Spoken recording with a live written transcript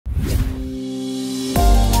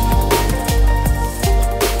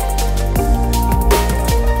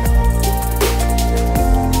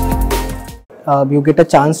you get a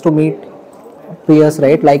chance to meet peers,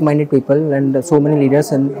 right, like-minded people, and so many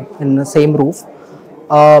leaders in the same roof.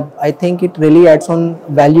 I think it really adds on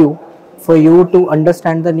value for you to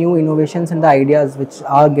understand the new innovations and the ideas which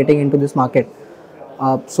are getting into this market.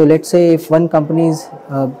 So let's say if one company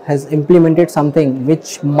has implemented something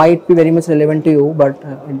which might be very much relevant to you, but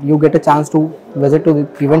you get a chance to visit to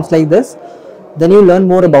the events like this, then you learn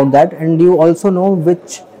more about that, and you also know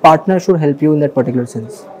which partner should help you in that particular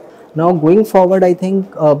sense. Now going forward, I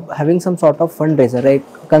think having some sort of fundraiser, right,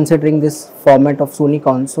 considering this format of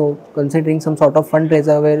Soonicorns, so considering some sort of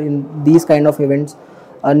fundraiser where in these kind of events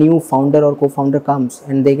a new founder or co-founder comes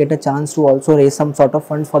and they get a chance to also raise some sort of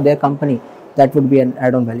funds for their company, that would be an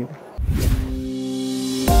add-on value.